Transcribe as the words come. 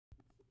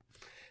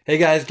Hey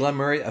guys, Glen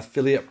Murray,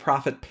 Affiliate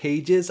Profit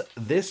Pages.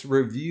 This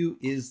review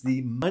is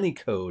the money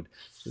code.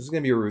 This is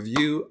going to be a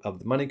review of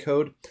the money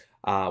code.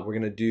 I'm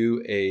going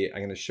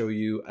to show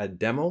you a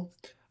demo.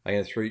 I'm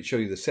going to show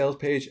you the sales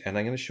page, and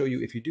I'm going to show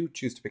you, if you do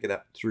choose to pick it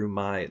up through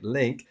my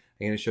link,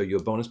 I'm going to show you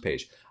a bonus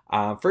page.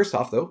 First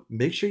off though,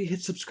 make sure you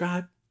hit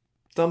subscribe,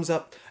 thumbs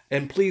up,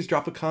 and please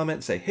drop a comment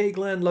and say, hey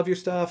Glen, love your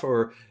stuff,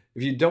 or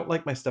if you don't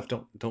like my stuff,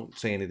 don't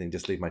say anything,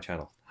 just leave my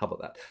channel. How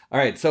about that? All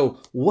right, so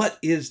what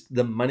is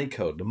the money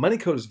code? The money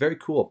code is very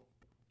cool.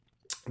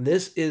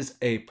 This is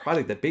a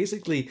product that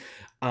basically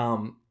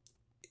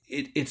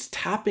it's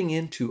tapping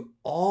into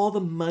all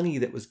the money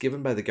that was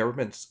given by the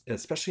governments,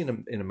 especially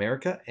in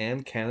America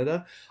and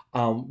Canada.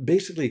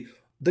 Basically,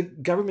 the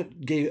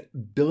government gave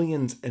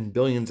billions and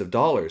billions of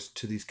dollars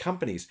to these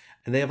companies,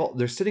 and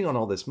they're sitting on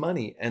all this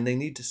money, and they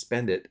need to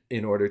spend it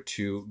in order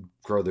to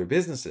grow their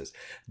businesses.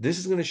 This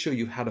is going to show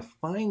you how to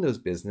find those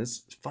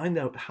businesses, find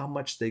out how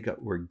much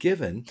were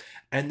given,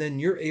 and then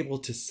you're able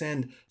to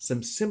send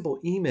some simple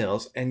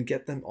emails and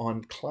get them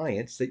on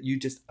clients that you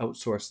just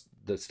outsource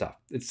the stuff.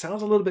 It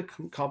sounds a little bit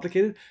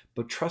complicated,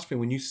 but trust me,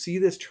 when you see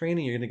this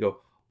training, you're going to go,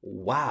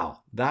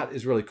 wow, that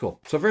is really cool.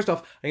 So first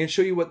off, I'm going to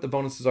show you what the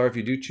bonuses are if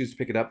you do choose to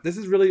pick it up. This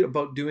is really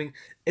about doing,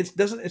 it's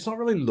not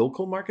really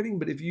local marketing,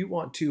 but if you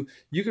want to,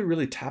 you could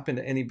really tap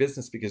into any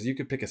business, because you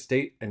could pick a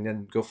state and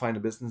then go find the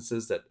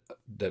businesses that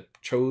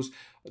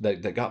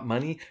got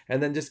money,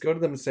 and then just go to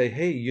them and say,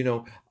 hey,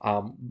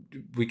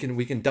 we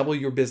can double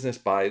your business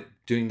by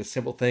doing the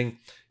simple thing,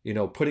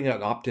 putting out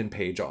an opt-in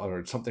page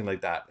or something like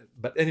that.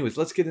 But anyways,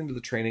 let's get into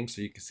the training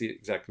so you can see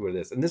exactly what it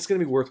is. And this is going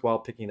to be worthwhile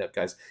picking it up,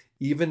 guys.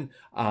 Even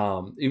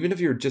if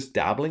you're just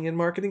dabbling in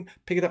marketing,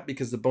 pick it up,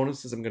 because the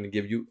bonuses I'm going to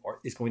give you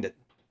is going to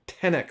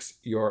 10x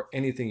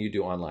anything you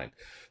do online.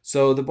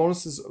 So the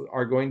bonuses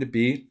are going to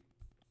be,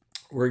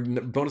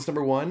 bonus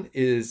number one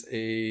is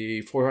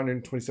a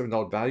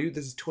 $427 value.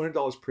 This is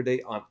 $200 per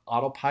day on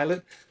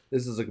autopilot.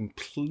 This is a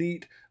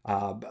complete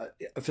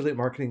affiliate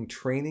marketing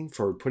training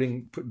for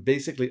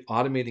basically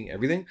automating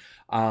everything.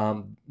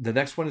 The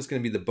next one is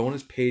going to be the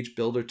bonus page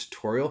builder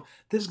tutorial.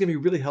 This is going to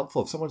be really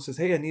helpful if someone says,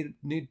 hey, I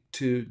need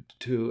to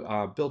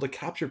build a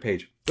capture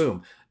page.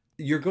 Boom.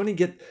 You're going to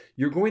get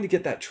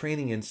that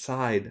training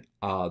inside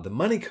the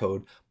money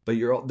code, but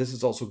this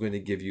is also going to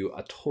give you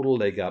a total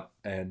leg up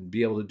and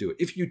be able to do it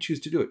if you choose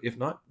to do it. If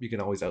not, you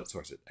can always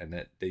outsource it,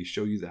 and they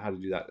show you how to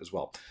do that as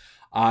well.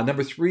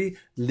 Number three,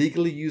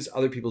 legally use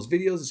other people's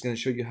videos. It's going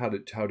to show you how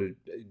to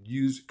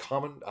use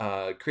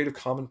Creative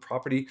Commons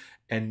property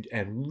and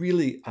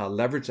really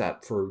leverage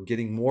that for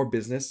getting more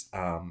business.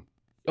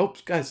 Oh,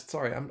 guys,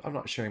 sorry, I'm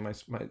not sharing my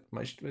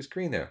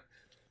screen there.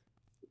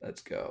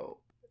 Let's go.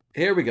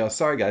 Here we go.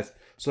 Sorry, guys.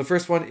 So the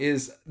first one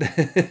is the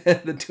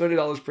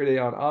 $200 per day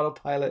on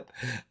autopilot.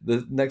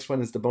 The next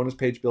one is the bonus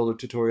page builder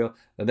tutorial.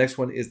 The next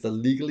one is the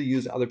legally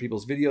use other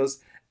people's videos.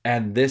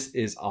 And this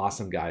is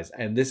awesome, guys.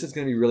 And this is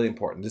going to be really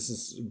important. This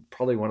is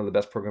probably one of the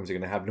best programs you're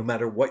going to have no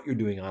matter what you're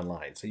doing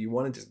online. So you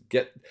want to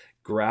just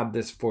grab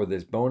this for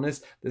this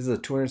bonus. This is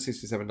a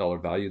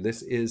 $267 value.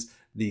 This is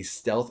the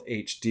Stealth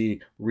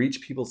HD. Reach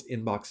people's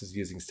inboxes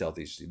using Stealth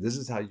HD. This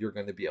is how you're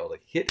going to be able to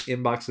hit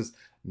inboxes,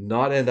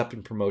 not end up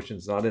in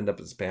promotions, not end up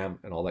in spam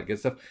and all that good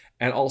stuff.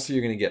 And also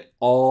you're going to get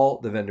all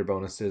the vendor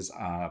bonuses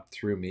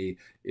through me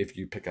if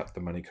you pick up the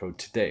money code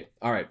today.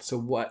 All right, so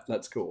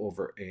let's go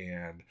over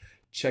and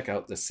check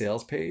out the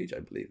sales page. I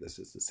believe this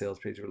is the sales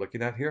page we're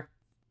looking at here.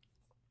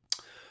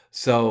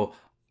 So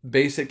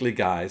basically,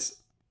 guys,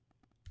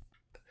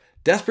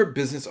 desperate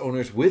business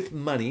owners with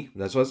money,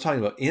 that's what I was talking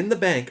about, in the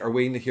bank are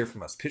waiting to hear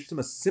from us. Pitch them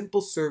a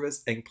simple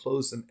service and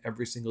close them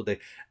every single day.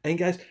 And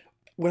guys,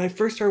 when I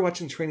first started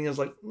watching training, I was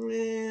like,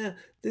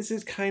 this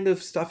is kind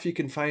of stuff you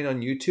can find on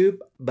YouTube.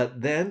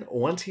 But then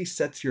once he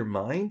sets your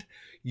mind,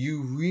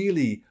 you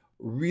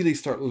really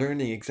start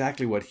learning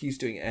exactly what he's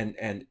doing. And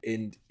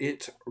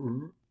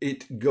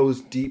it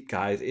goes deep,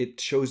 guys. It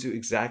shows you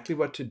exactly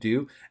what to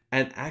do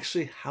and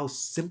actually how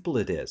simple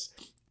it is.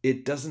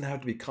 It doesn't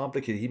have to be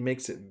complicated. He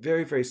makes it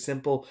very, very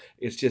simple.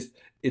 It's just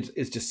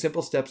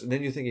simple steps. And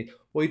then you're thinking,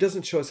 well, he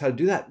doesn't show us how to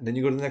do that. And then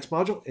you go to the next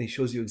module and he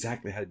shows you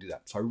exactly how to do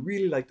that. So I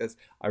really like this.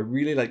 I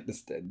really like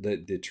this,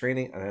 the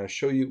training, and I'll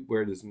show you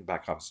where it is in the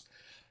back office.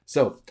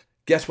 So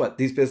guess what?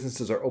 These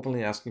businesses are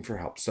openly asking for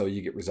help. So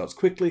you get results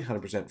quickly,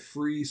 100%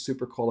 free,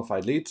 super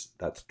qualified leads.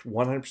 That's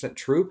 100%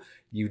 true.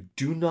 You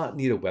do not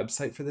need a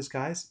website for this,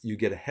 guys. You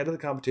get ahead of the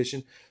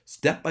competition,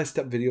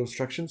 step-by-step video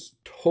instructions,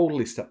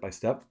 totally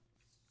step-by-step.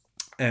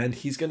 And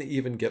he's going to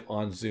even get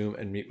on Zoom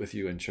and meet with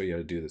you and show you how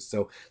to do this.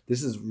 So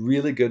this is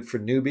really good for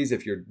newbies.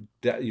 If you're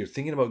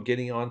thinking about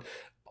getting on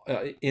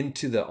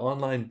into the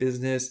online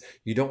business,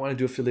 you don't want to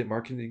do affiliate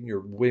marketing,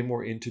 you're way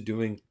more into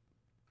doing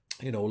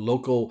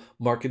local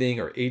marketing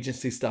or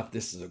agency stuff,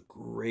 this is a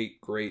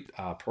great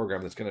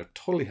program that's going to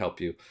totally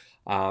help you.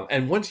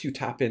 And once you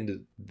tap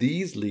into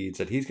these leads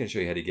that he's going to show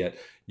you how to get,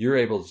 you're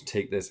able to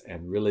take this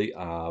and really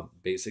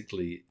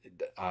basically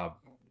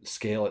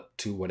scale it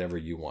to whatever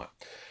you want.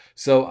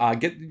 So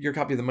get your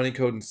copy of the money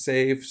code and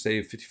save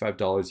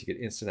 $55. You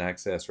get instant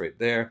access right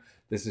there.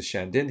 This is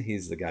Shandin.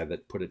 He's the guy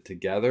that put it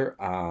together.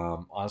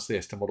 Honestly, I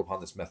stumbled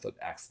upon this method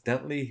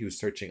accidentally. He was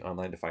searching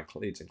online to find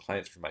leads and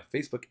clients for my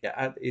Facebook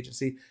ad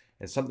agency,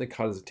 and something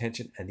caught his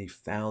attention, and he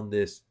found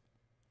this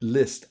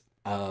list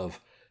of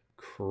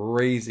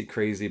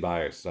crazy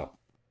buyers. So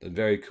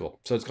very cool.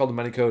 So it's called the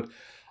money code.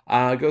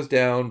 It goes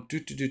down.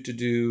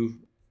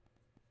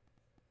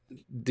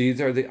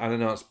 These are the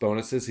unannounced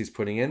bonuses he's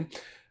putting in.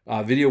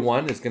 Video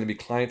 1 is going to be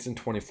clients in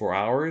 24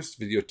 hours.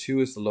 Video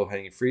 2 is the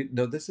low-hanging fruit.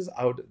 No, this is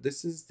out.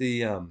 This is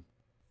the,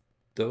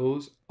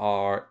 those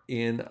are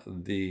in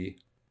the,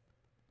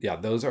 yeah,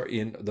 those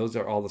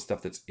are all the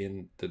stuff that's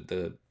in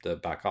the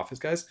back office,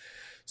 guys.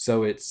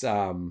 So it's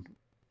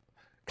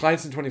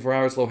clients in 24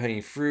 hours,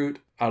 low-hanging fruit,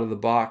 out of the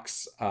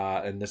box.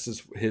 And this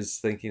is his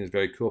thinking is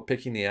very cool.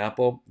 Picking the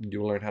apple.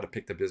 You'll learn how to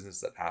pick the business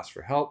that asks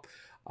for help.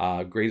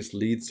 Greatest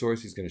lead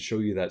source. He's going to show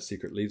you that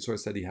secret lead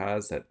source that he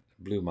has that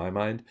blew my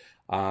mind.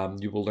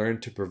 You will learn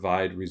to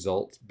provide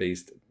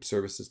results-based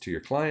services to your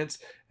clients,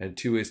 and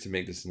 2 ways to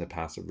make this in a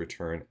passive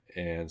return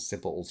and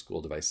simple old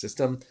school device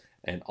system,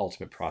 and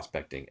ultimate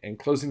prospecting and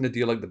closing the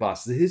deal like the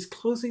boss. His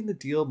closing the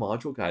deal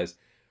module, guys,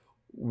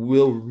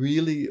 will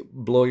really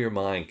blow your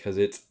mind because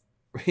it's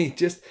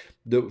just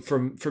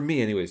for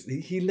me anyways.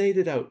 He laid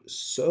it out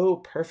so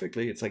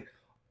perfectly. It's like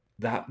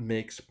that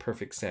makes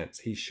perfect sense.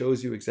 He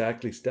shows you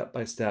exactly step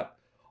by step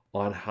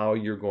on how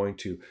you're going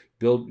to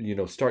build,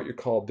 start your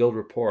call, build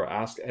rapport,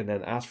 ask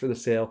for the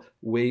sale,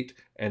 wait,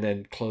 and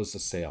then close the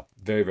sale.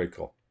 Very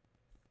cool.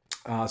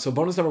 So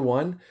bonus number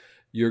 1,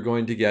 you're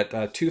going to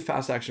get 2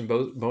 fast action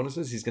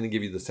bonuses. He's going to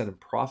give you the Send and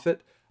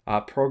Profit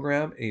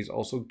program, and he's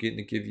also going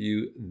to give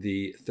you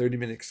the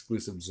 30-minute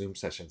exclusive Zoom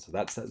session. So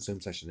that's that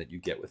Zoom session that you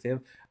get with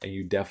him, and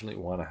you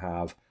definitely want to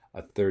have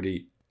a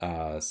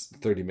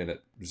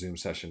 30-minute Zoom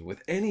session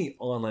with any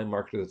online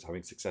marketer that's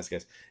having success,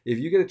 guys. If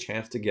you get a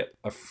chance to get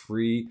a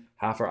free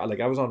half hour, like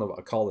I was on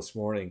a call this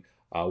morning,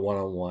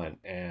 one-on-one,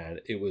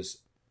 and it was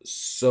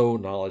so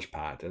knowledge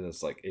packed, and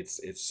it's like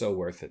it's so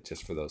worth it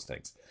just for those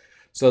things.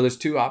 So there's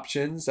 2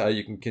 options.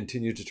 You can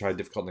continue to try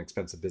difficult and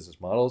expensive business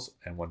models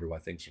and wonder why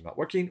things are not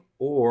working,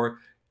 or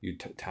you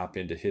tap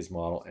into his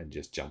model and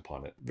just jump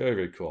on it.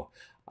 Very cool.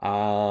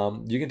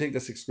 You can take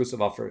this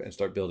exclusive offer and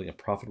start building a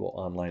profitable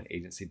online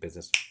agency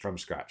business from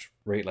scratch,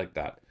 right like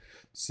that.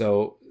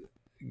 So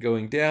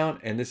going down,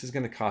 and this is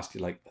going to cost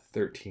you like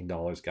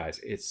 $13, guys.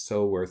 It's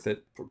so worth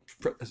it,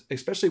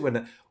 especially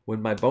when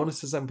my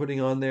bonuses I'm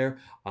putting on there,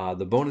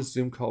 the bonus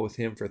Zoom call with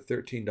him for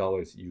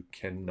 $13. You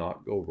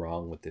cannot go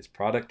wrong with this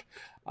product.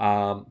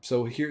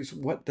 So here's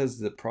what does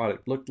the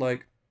product look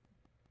like.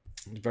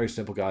 It's very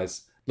simple,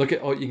 guys. Look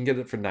at, you can get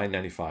it for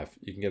 $9.95.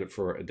 You can get it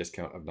for a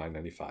discount of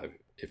 $9.95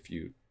 if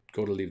you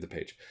go to leave the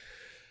page.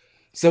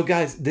 So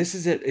guys, this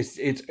is it.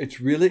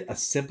 It's really a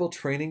simple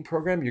training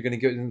program. You're going to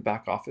get in the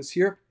back office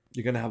here.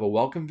 You're going to have a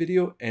welcome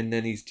video, and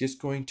then he's just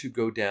going to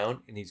go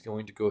down and he's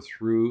going to go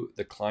through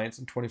the clients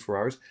in 24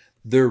 hours.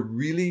 They're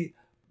really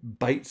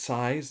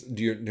bite-sized.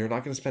 You're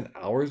not going to spend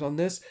hours on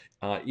this.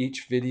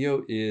 Each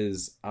video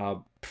is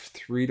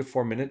 3 to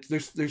 4 minutes.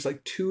 There's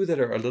like 2 that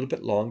are a little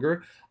bit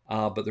longer,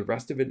 but the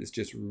rest of it is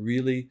just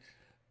really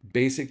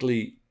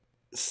basically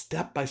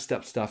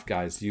step-by-step stuff,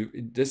 guys.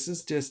 This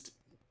is just,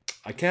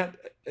 I can't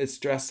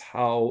stress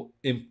how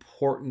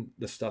important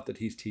the stuff that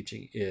he's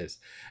teaching is.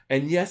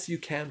 And yes, you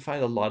can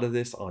find a lot of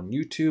this on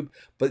YouTube,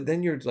 but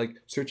then you're like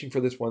searching for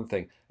this one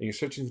thing, and you're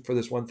searching for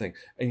this one thing,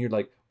 and you're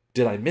like,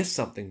 did I miss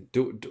something?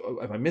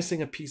 Am I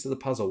missing a piece of the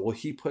puzzle? Well,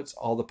 he puts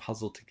all the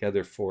puzzle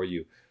together for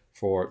you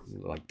for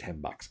like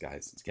 $10,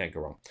 guys. You can't go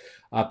wrong.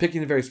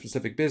 Picking a very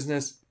specific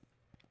business,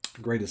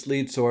 greatest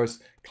lead source,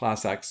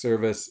 class act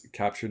service,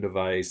 capture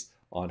device,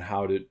 on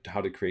how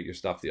to create your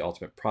stuff, the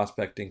ultimate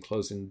prospecting,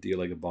 closing the deal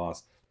like a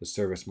boss, the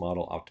service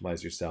model,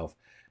 optimize yourself,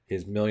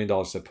 his $1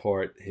 million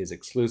support, his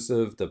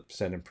exclusive, the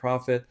Send and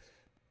Profit,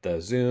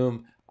 the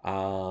Zoom,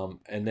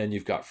 and then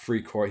you've got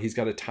free course. He's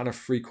got a ton of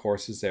free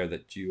courses there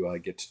that you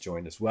get to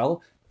join as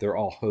well. They're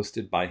all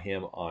hosted by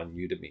him on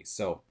Udemy.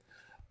 So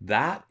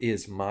that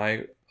is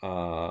my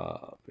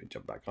let me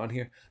jump back on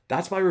here.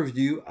 That's my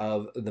review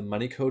of the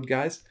money code,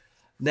 guys.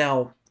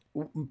 Now,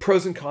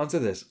 pros and cons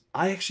of this.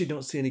 I actually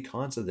don't see any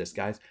cons of this,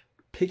 guys.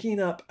 Picking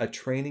up a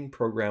training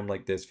program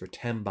like this for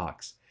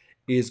 $10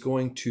 is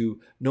going to,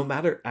 no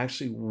matter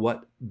actually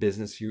what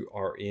business you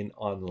are in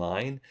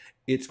online,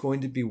 it's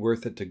going to be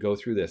worth it to go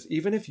through this.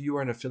 Even if you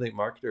are an affiliate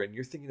marketer and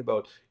you're thinking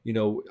about,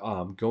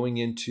 going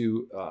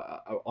into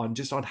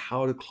on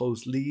how to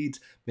close leads,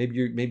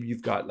 maybe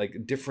you've got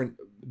like different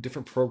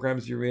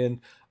programs you're in.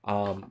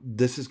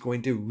 This is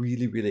going to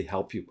really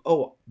help you.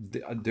 Oh,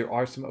 there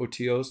are some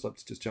OTOs.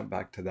 Let's just jump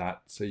back to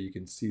that so you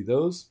can see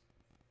those.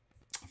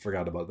 I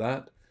forgot about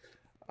that.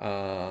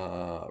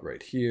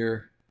 Right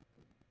here.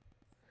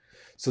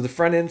 So the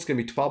front end is going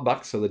to be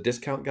 $12. So the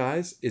discount,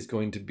 guys, is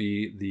going to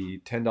be the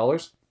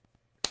 $10.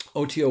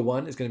 OTO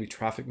 1 is going to be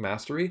Traffic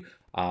Mastery.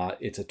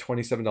 It's a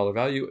 $27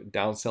 value.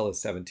 Downsell is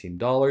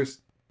 $17.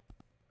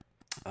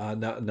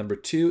 Number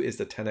 2 is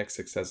the 10x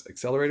Success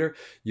Accelerator.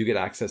 You get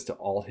access to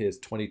all his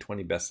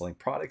 2020 best-selling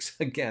products.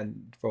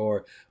 Again,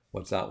 for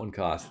what's that one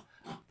cost?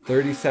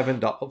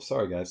 $37. Oh,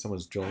 sorry guys,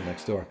 someone's drilling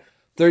next door.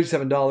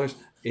 $37.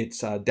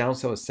 It's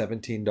downsell is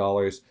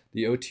 $17.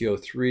 The OTO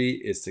 3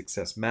 is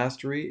Success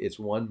Mastery. It's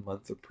 1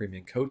 month of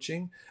premium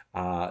coaching.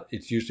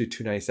 It's usually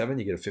 $297.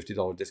 You get a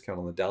 $50 discount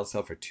on the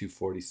downsell for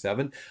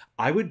 $247.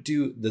 I would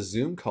do the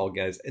Zoom call,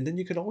 guys, and then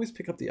you can always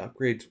pick up the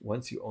upgrades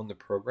once you own the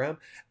program.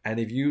 And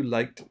if you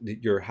liked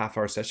your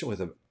half-hour session with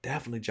them,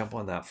 definitely jump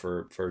on that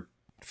for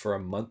a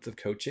month of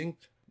coaching.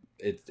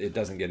 It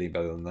doesn't get any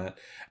better than that.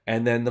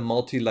 And then the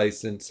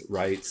multi-license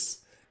rights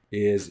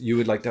is you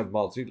would like to have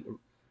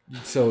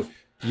so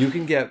you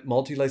can get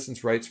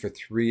multi-license rights for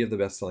 3 of the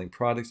best-selling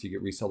products. You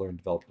get reseller and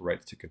developer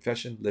rights to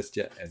Confession,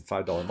 Listia, and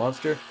 $5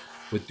 Monster.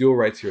 With dual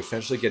rights, you're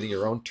essentially getting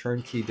your own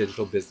turnkey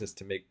digital business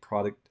to make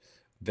product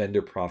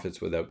vendor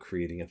profits without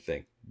creating a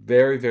thing.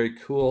 Very, very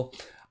cool.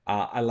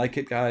 I like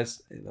it,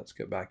 guys. Let's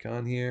get back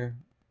on here.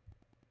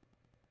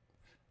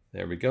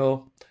 There we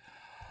go.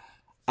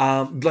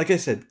 Like I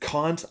said,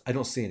 cons, I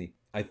don't see any.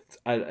 I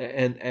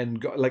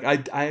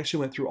actually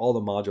went through all the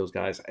modules,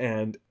 guys,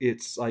 and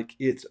it's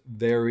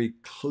very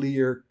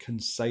clear,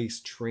 concise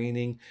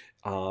training.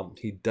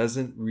 He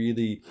doesn't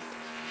really,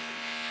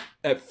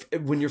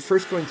 when you're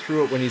first going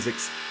through it, when he's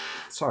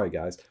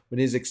when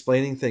he's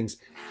explaining things,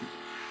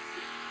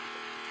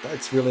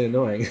 that's really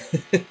annoying.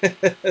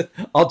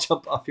 I'll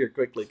jump off here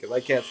quickly because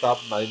I can't stop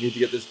him. I need to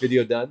get this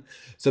video done.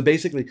 So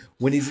basically,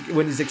 when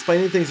he's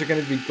explaining things, you're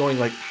going to be going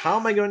like, how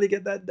am I going to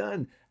get that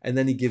done? And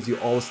then he gives you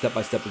all the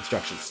step-by-step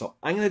instructions. So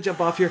I'm going to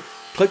jump off here.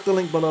 Click the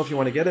link below if you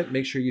want to get it.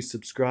 Make sure you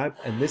subscribe.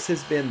 And this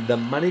has been the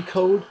Money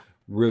Code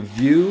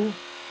review,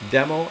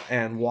 demo,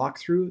 and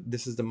walkthrough.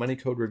 This is the Money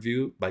Code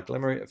review by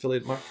Glen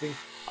Affiliate Marketing.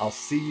 I'll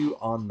see you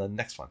on the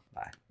next one.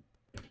 Bye.